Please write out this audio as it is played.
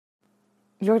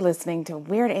You're listening to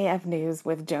Weird AF News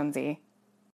with Jonesy.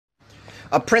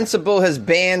 A principal has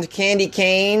banned candy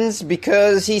canes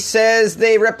because he says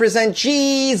they represent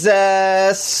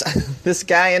Jesus. This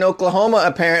guy in Oklahoma,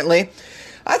 apparently.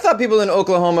 I thought people in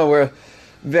Oklahoma were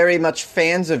very much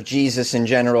fans of Jesus in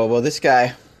general. Well, this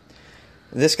guy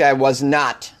was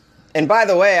not. And by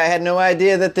the way, I had no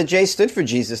idea that the J stood for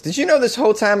Jesus. Did you know this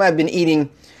whole time I've been eating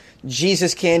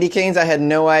Jesus candy canes? I had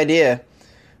no idea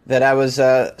that I was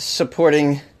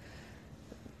supporting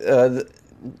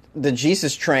the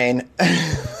Jesus train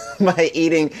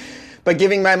by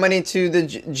giving my money to the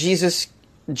Jesus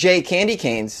J candy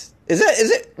canes. Is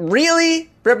it really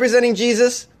representing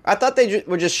Jesus? I thought they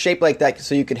were just shaped like that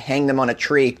so you could hang them on a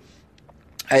tree.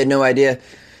 I had no idea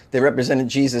they represented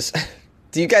Jesus.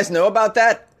 Do you guys know about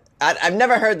that? I've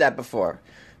never heard that before.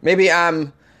 Maybe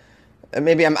I'm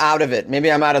out of it.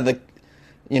 Maybe I'm out of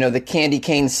the candy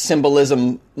cane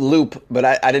symbolism loop, but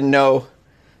I didn't know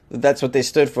that that's what they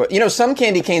stood for. Some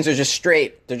candy canes are just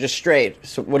straight. They're just straight.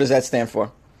 So what does that stand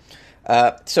for?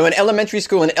 So an elementary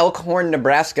school in Elkhorn,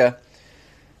 Nebraska,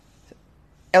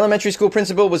 elementary school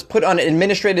principal was put on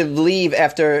administrative leave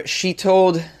after she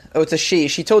told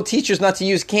teachers not to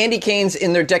use candy canes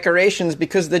in their decorations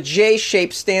because the J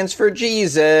shape stands for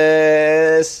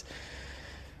Jesus.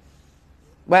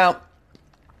 Well,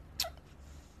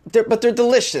 but they're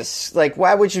delicious. Like,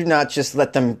 why would you not just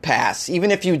let them pass?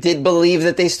 Even if you did believe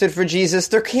that they stood for Jesus,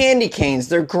 they're candy canes.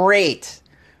 They're great.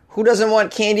 Who doesn't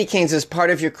want candy canes as part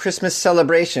of your Christmas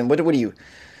celebration?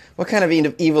 What kind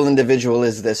of evil individual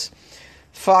is this?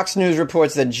 Fox News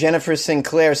reports that Jennifer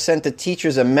Sinclair sent the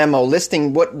teachers a memo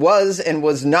listing what was and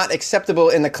was not acceptable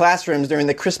in the classrooms during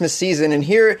the Christmas season. And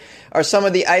here are some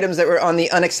of the items that were on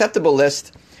the unacceptable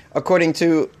list, according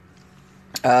to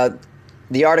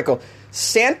the article.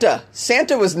 Santa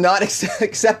was not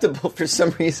acceptable for some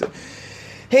reason.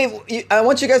 Hey, I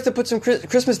want you guys to put some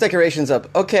Christmas decorations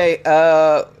up. Okay,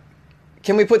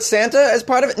 can we put Santa as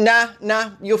part of it? Nah,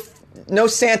 no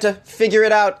Santa. Figure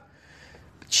it out.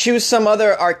 Choose some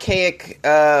other archaic,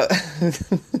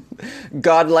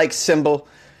 godlike symbol.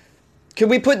 Can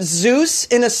we put Zeus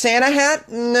in a Santa hat?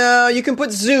 No, you can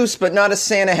put Zeus, but not a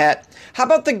Santa hat. How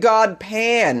about the god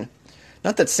Pan?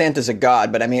 Not that Santa's a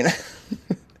god, but I mean,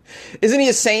 isn't he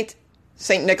a saint?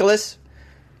 Saint Nicholas?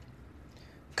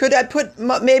 Could I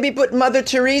maybe put Mother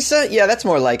Teresa? Yeah, that's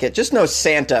more like it. Just no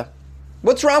Santa.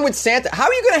 What's wrong with Santa? How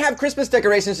are you going to have Christmas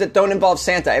decorations that don't involve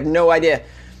Santa? I have no idea.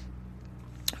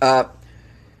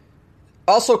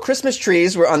 Also, Christmas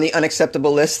trees were on the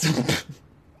unacceptable list.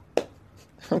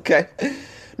 Okay.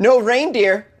 No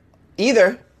reindeer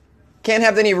either. Can't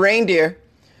have any reindeer.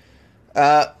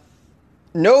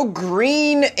 No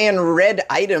green and red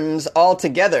items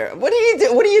altogether. What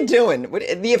are you doing?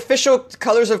 The official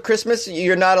colors of Christmas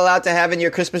you're not allowed to have in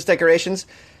your Christmas decorations?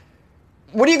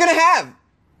 What are you going to have?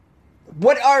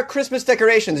 What are Christmas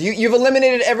decorations? You've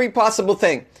eliminated every possible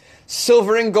thing.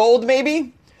 Silver and gold,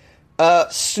 maybe?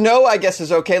 Snow, I guess,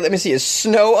 is okay. Let me see. Is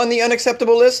snow on the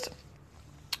unacceptable list?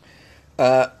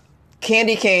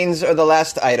 Candy canes are the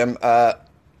last item.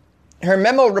 Her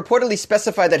memo reportedly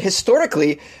specified that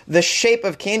historically, the shape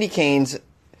of candy canes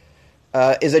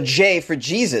is a J for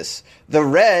Jesus. The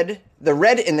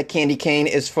red in the candy cane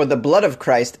is for the blood of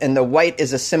Christ, and the white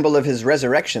is a symbol of his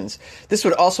resurrections. This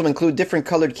would also include different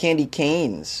colored candy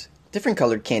canes.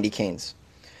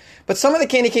 But some of the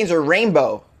candy canes are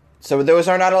rainbow. So those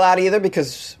are not allowed either,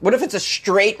 because what if it's a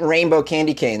straight rainbow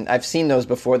candy cane? I've seen those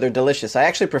before. They're delicious. I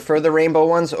actually prefer the rainbow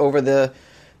ones over the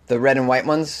red and white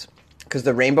ones, because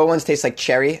the rainbow ones taste like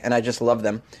cherry, and I just love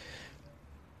them.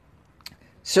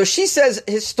 So she says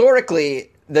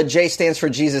historically the J stands for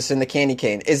Jesus in the candy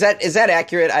cane. Is that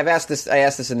accurate? I asked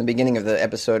this in the beginning of the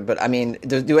episode, but I mean,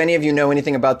 do any of you know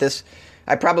anything about this?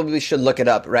 I probably should look it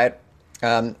up, right?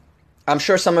 I'm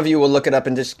sure some of you will look it up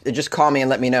and just call me and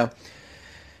let me know.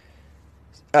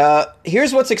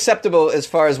 Here's what's acceptable as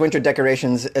far as winter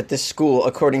decorations at this school,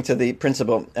 according to the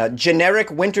principal.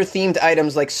 Generic winter-themed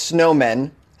items like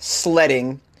snowmen,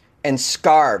 sledding, and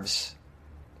scarves.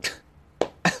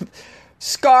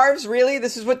 Scarves, really?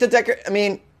 This is what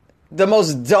the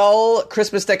most dull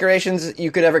Christmas decorations you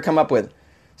could ever come up with.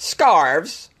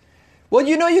 Scarves? Well,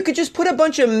 you could just put a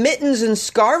bunch of mittens and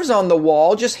scarves on the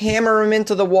wall, just hammer them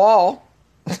into the wall.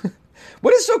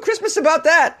 What is so Christmas about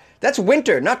that? That's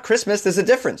winter, not Christmas. There's a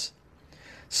difference.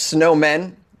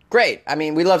 Snowmen. Great. I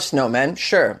mean, we love snowmen.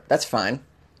 Sure, that's fine.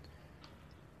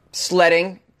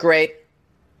 Sledding. Great.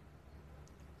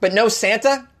 But no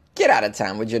Santa? Get out of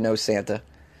town, would you, no Santa?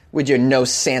 Would you, no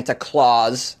Santa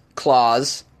Claus?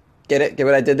 Get it? Get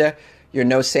what I did there? Your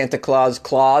no Santa Claus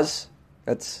claws?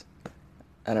 That's,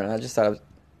 I don't know, I just thought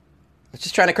was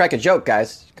just trying to crack a joke,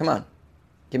 guys. Come on.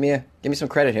 Give me some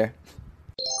credit here.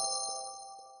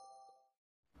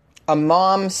 A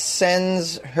mom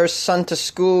sends her son to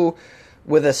school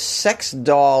with a sex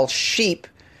doll sheep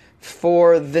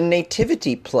for the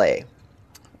nativity play.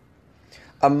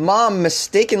 A mom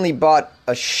mistakenly bought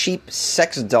a sheep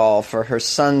sex doll for her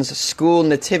son's school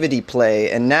nativity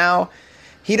play, and now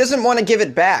he doesn't want to give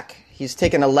it back. He's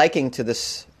taken a liking to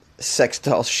this sex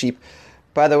doll sheep.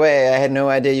 By the way, I had no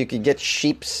idea you could get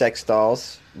sheep sex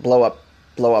dolls, blow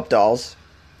up dolls.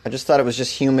 I just thought it was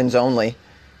just humans only.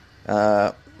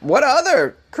 What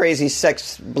other crazy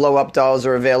sex blow up dolls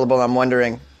are available, I'm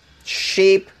wondering?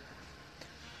 Sheep.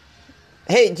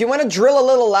 Hey, do you want to drill a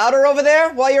little louder over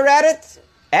there while you're at it?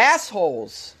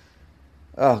 Assholes.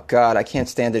 Oh, God, I can't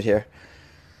stand it here.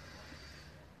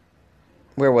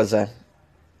 Where was I?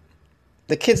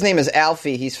 The kid's name is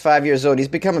Alfie. He's 5 years old. He's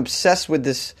become obsessed with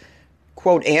this,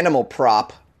 quote, animal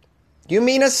prop. You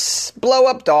mean a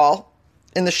blow-up doll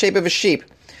in the shape of a sheep?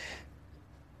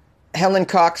 Helen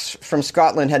Cox from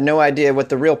Scotland had no idea what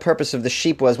the real purpose of the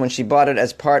sheep was when she bought it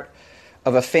as part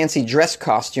of a fancy dress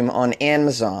costume on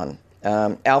Amazon.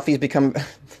 Alfie's become...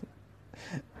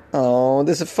 Oh,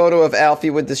 there's a photo of Alfie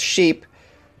with this sheep.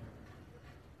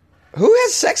 Who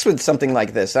has sex with something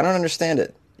like this? I don't understand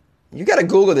it. You got to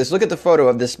Google this. Look at the photo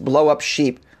of this blow-up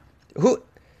sheep. Who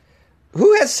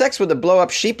has sex with a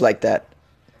blow-up sheep like that?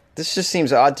 This just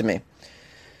seems odd to me.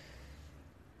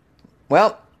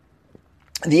 Well,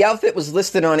 the outfit was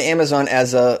listed on Amazon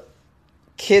as a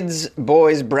kids'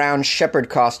 boys' brown shepherd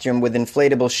costume with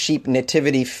inflatable sheep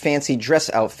nativity fancy dress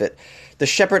outfit. The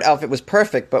shepherd outfit was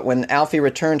perfect, but when Alfie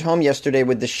returned home yesterday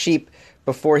with the sheep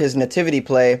before his nativity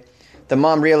play, the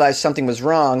mom realized something was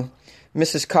wrong.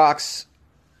 Mrs. Cox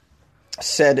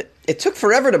said, "It took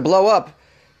forever to blow up.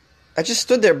 I just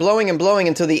stood there blowing and blowing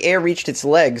until the air reached its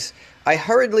legs. I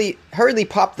hurriedly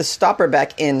popped the stopper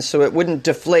back in so it wouldn't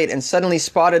deflate and suddenly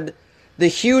spotted the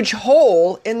huge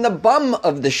hole in the bum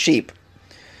of the sheep."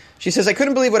 She says, "I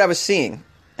couldn't believe what I was seeing."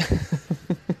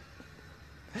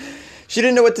 She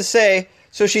didn't know what to say,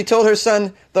 so she told her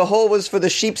son the hole was for the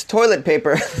sheep's toilet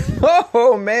paper.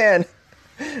 Oh, man.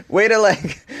 Way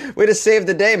to save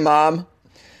the day, Mom.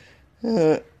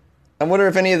 I wonder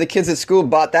if any of the kids at school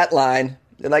bought that line.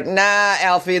 They're like, "Nah,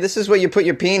 Alfie, this is where you put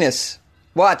your penis.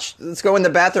 Watch, let's go in the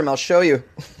bathroom, I'll show you."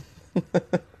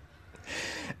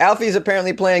 Alfie's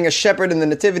apparently playing a shepherd in the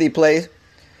nativity play.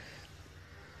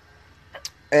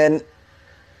 And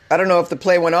I don't know if the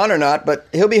play went on or not, but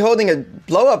he'll be holding a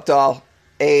blow-up doll,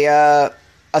 a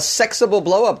sexable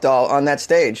blow-up doll on that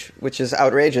stage, which is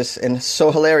outrageous and so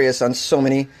hilarious on so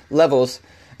many levels.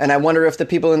 And I wonder if the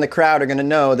people in the crowd are going to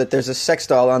know that there's a sex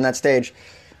doll on that stage.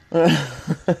 There's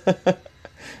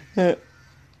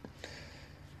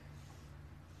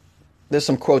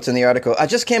some quotes in the article. "I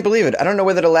just can't believe it. I don't know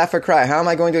whether to laugh or cry. How am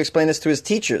I going to explain this to his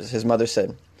teachers?" his mother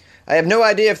said. "I have no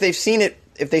idea if they've seen it,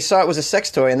 if they saw it was a sex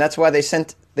toy, and that's why they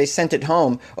sent it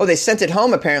home." Oh, they sent it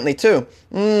home apparently too.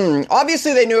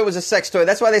 Obviously they knew it was a sex toy.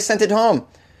 That's why they sent it home.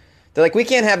 They're like, "We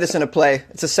can't have this in a play.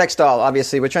 It's a sex doll,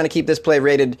 obviously. We're trying to keep this play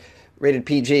rated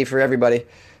PG for everybody.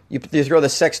 You throw the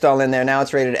sex doll in there, now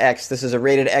it's rated X. This is a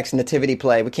rated X nativity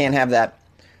play. We can't have that."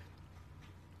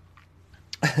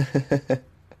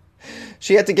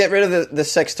 She had to get rid of the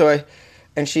sex toy,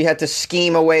 and she had to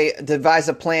scheme a way, devise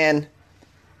a plan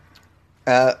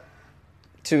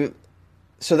so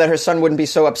that her son wouldn't be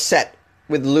so upset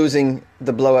with losing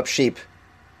the blow-up sheep.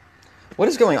 What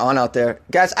is going on out there?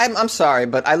 Guys, I'm sorry,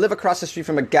 but I live across the street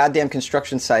from a goddamn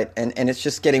construction site, and it's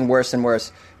just getting worse and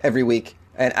worse every week.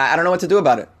 And I don't know what to do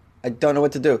about it. I don't know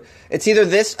what to do. It's either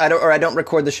this or I don't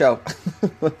record the show.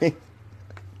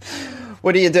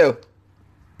 What do you do?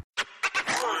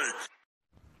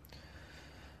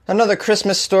 Another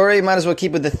Christmas story. Might as well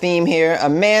keep with the theme here. A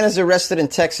man is arrested in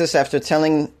Texas after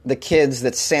telling the kids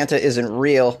that Santa isn't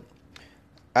real.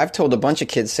 I've told a bunch of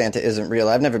kids Santa isn't real.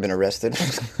 I've never been arrested.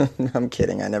 I'm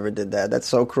kidding. I never did that. That's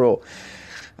so cruel.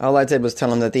 All I did was tell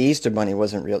them that the Easter Bunny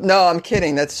wasn't real. No, I'm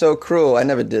kidding. That's so cruel. I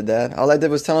never did that. All I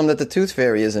did was tell them that the Tooth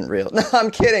Fairy isn't real. No,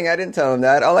 I'm kidding. I didn't tell them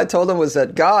that. All I told them was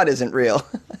that God isn't real.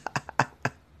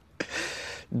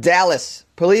 Dallas.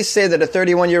 Police say that a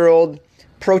 31-year-old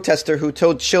protester who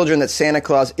told children that Santa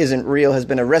Claus isn't real has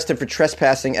been arrested for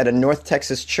trespassing at a North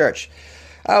Texas church.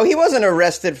 Oh, he wasn't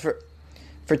arrested for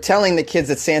telling the kids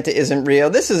that Santa isn't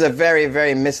real. This is a very,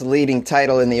 very misleading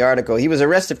title in the article. He was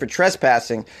arrested for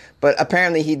trespassing, but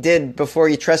apparently he did, before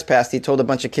he trespassed, he told a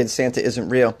bunch of kids Santa isn't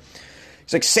real.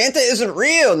 He's like, "Santa isn't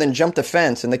real," and then jumped a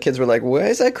fence, and the kids were like, "Why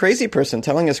is that crazy person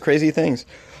telling us crazy things?"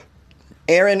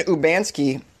 Aaron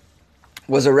Ubansky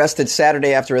was arrested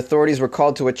Saturday after authorities were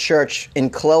called to a church in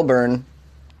Clelburn,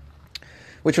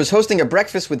 which was hosting a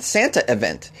Breakfast with Santa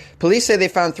event. Police say they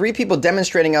found 3 people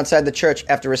demonstrating outside the church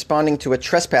after responding to a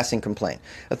trespassing complaint.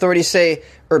 Authorities say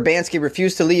Urbanski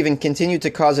refused to leave and continued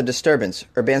to cause a disturbance.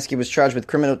 Urbanski was charged with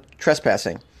criminal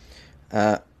trespassing.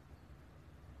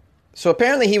 So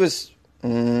apparently he was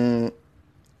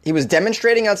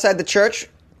demonstrating outside the church.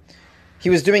 He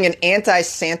was doing an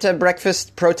anti-Santa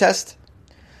breakfast protest.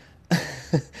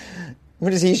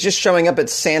 What is he? He's just showing up at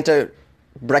Santa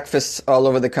breakfasts all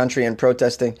over the country and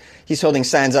protesting. He's holding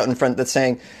signs out in front that's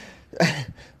saying,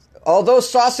 although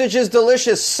sausage is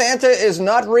delicious, Santa is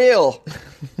not real.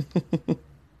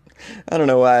 I don't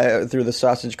know why I threw the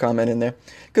sausage comment in there.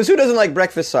 Because who doesn't like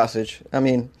breakfast sausage? I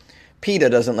mean, PETA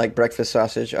doesn't like breakfast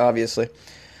sausage, obviously.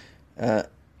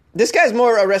 This guy's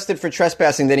more arrested for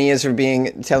trespassing than he is for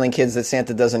telling kids that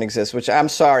Santa doesn't exist, which I'm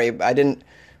sorry. I didn't,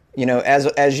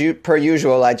 as you per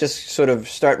usual, I just sort of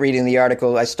start reading the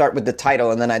article. I start with the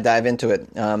title and then I dive into it.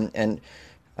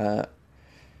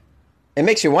 It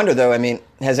makes you wonder, though. I mean,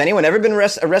 has anyone ever been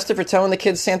arrested for telling the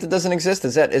kids Santa doesnn't exist?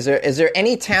 Is there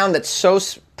any town that's so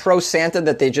pro Santa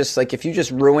that they just like, if you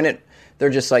just ruin it, they're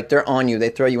just like, they're on you. They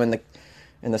throw you in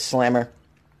the slammer.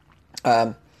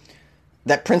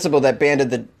 That principal that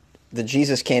banded the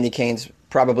Jesus candy canes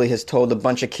probably has told a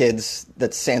bunch of kids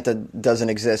that Santa doesn't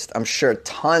exist. I'm sure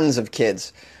tons of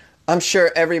kids. I'm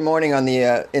sure every morning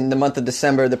in the month of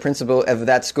December, the principal of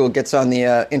that school gets on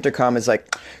the intercom, is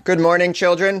like, "Good morning,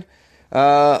 children.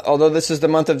 Although this is the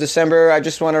month of December, I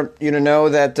just want you to know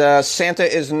that Santa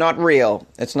is not real.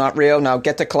 It's not real. Now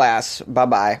get to class.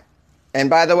 Bye-bye. And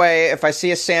by the way, if I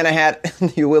see a Santa hat,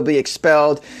 you will be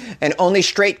expelled. And only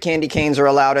straight candy canes are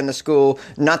allowed in the school,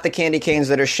 not the candy canes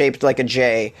that are shaped like a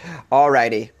J.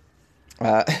 Alrighty."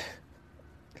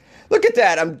 Look at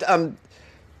that.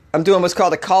 I'm doing what's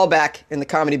called a callback in the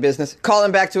comedy business.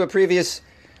 Calling back to a previous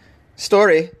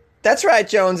story. That's right,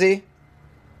 Jonesy.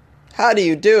 How do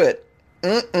you do it?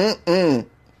 Do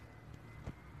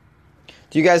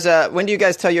you guys? When do you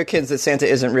guys tell your kids that Santa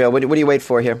isn't real? What do you wait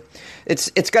for here?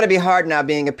 It's got to be hard now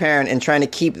being a parent and trying to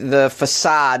keep the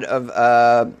facade of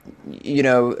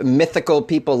mythical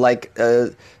people like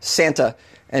Santa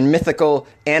and mythical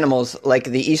animals like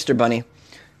the Easter Bunny.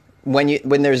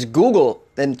 When there's Google,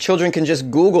 then children can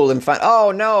just Google and find.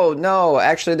 Oh no,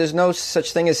 actually, there's no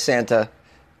such thing as Santa.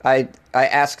 I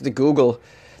asked the Google.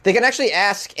 They can actually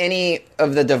ask any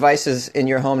of the devices in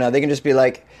your home now. They can just be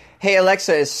like, "Hey,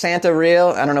 Alexa, is Santa real?"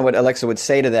 I don't know what Alexa would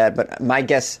say to that, but my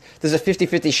guess, there's a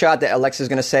 50-50 shot that Alexa's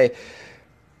going to say,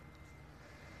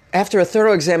 "After a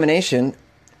thorough examination,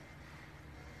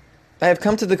 I have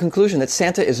come to the conclusion that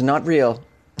Santa is not real."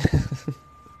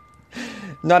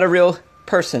 Not a real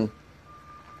person.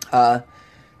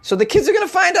 So the kids are going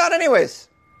to find out anyways.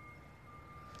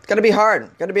 It's got to be hard.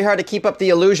 Got to be hard to keep up the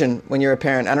illusion when you're a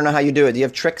parent. I don't know how you do it. Do you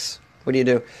have tricks? What do you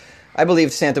do? I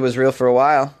believed Santa was real for a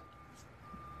while.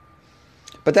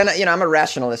 But then, I'm a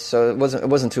rationalist, so it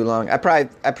wasn't too long. I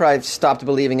probably stopped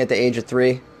believing at the age of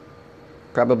 3.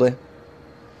 Probably.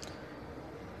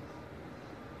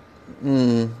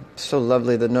 So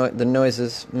lovely, the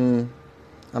noises.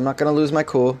 I'm not going to lose my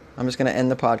cool. I'm just going to end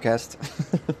the podcast.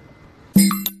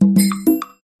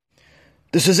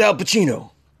 This is Al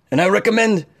Pacino, and I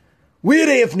recommend Weird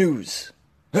AF News.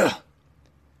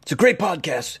 It's a great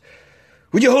podcast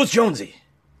with your host, Jonesy.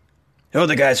 Oh,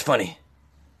 the guy's funny.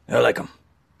 I like him.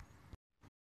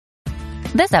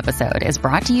 This episode is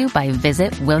brought to you by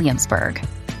Visit Williamsburg.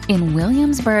 In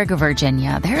Williamsburg,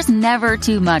 Virginia, there's never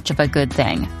too much of a good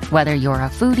thing. Whether you're a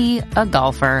foodie, a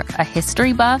golfer, a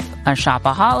history buff, a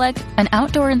shopaholic, an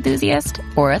outdoor enthusiast,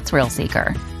 or a thrill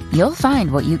seeker, you'll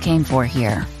find what you came for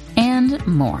here and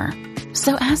more.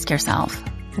 So ask yourself,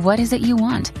 what is it you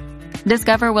want?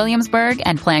 Discover Williamsburg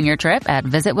and plan your trip at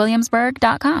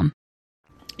visitwilliamsburg.com.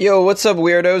 Yo, what's up,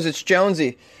 weirdos? It's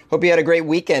Jonesy. Hope you had a great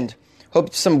weekend.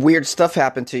 Hope some weird stuff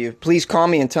happened to you. Please call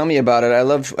me and tell me about it. I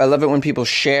love it when people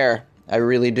share. I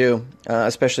really do,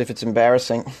 especially if it's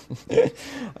embarrassing.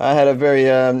 I had a very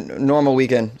normal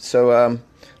weekend, so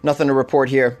nothing to report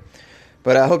here.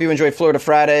 But I hope you enjoyed Florida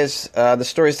Fridays. The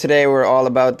stories today were all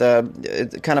about,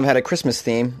 it kind of had a Christmas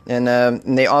theme. And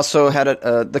they also had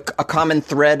a common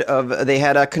thread of, they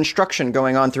had a construction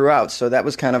going on throughout. So that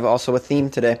was kind of also a theme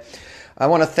today. I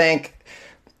want to thank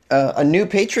a new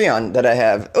Patreon that I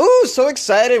have. Ooh, so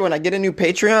excited when I get a new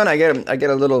Patreon. I get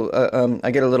a little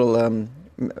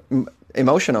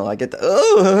emotional. I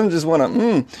just want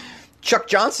to. Chuck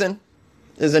Johnson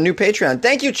is a new Patreon.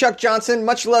 Thank you, Chuck Johnson.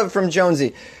 Much love from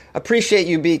Jonesy. appreciate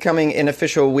you becoming an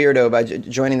official weirdo by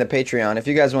joining the Patreon. If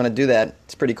you guys want to do that,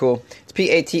 it's pretty cool. It's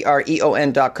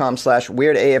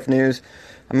patreon.com/weirdafnews.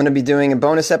 I'm going to be doing a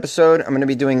bonus episode. I'm going to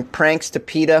be doing pranks to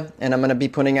PETA, and I'm going to be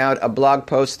putting out a blog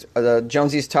post,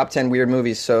 Jonesy's Top 10 Weird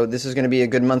Movies. So this is going to be a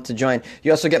good month to join.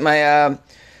 You also get my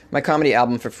my comedy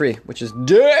album for free, which is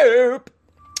dope.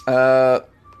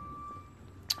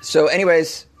 So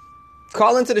anyways,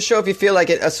 call into the show if you feel like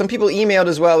it. Some people emailed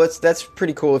as well. That's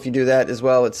pretty cool if you do that as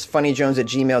well. It's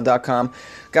funnyjones@gmail.com.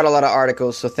 Got a lot of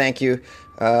articles, so thank you.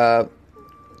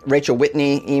 Rachel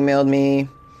Whitney emailed me.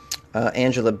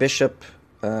 Angela Bishop.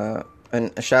 And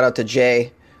a shout out to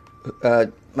Jay.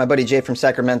 My buddy Jay from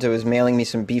Sacramento is mailing me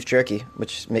some beef jerky,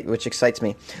 which excites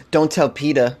me. Don't tell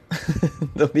PETA.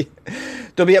 They'll be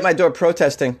at my door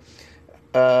protesting.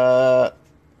 Okay,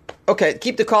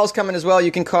 keep the calls coming as well.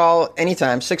 You can call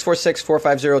anytime.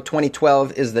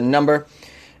 646-450-2012 is the number.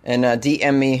 And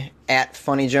DM me at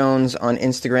Funny Jones on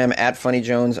Instagram, at Funny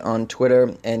Jones on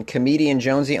Twitter, and Comedian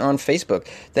Jonesy on Facebook.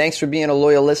 Thanks for being a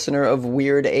loyal listener of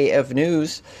Weird AF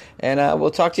News, and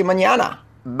we'll talk to you mañana.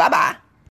 Bye-bye.